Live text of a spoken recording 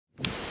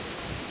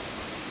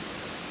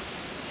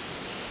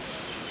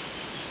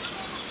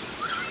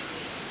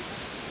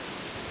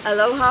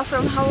Aloha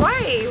from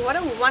Hawaii. What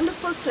a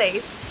wonderful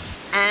place,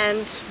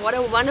 and what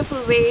a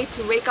wonderful way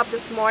to wake up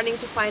this morning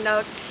to find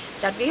out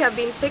that we have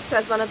been picked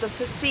as one of the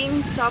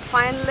 15 top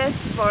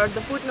finalists for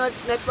the Food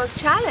Network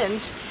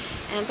Challenge.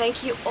 And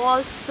thank you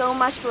all so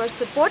much for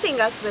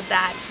supporting us with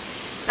that.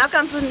 Now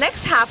comes the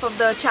next half of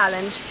the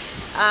challenge.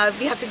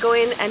 We have to go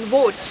in and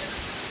vote.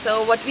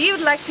 So what we would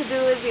like to do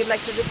is we would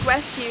like to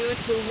request you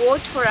to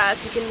vote for us.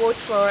 You can vote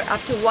for up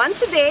to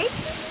once a day.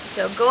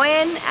 So go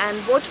in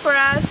and vote for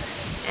us,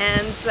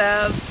 and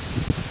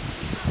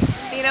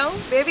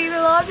maybe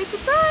we'll all be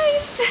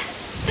surprised.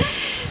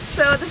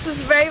 So this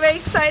is very, very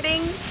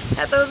exciting.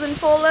 Those in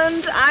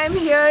Poland, I'm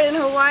here in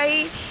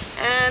Hawaii,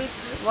 and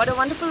what a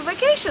wonderful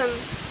vacation.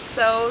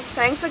 So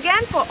thanks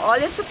again for all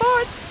your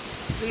support.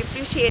 We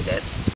appreciate it.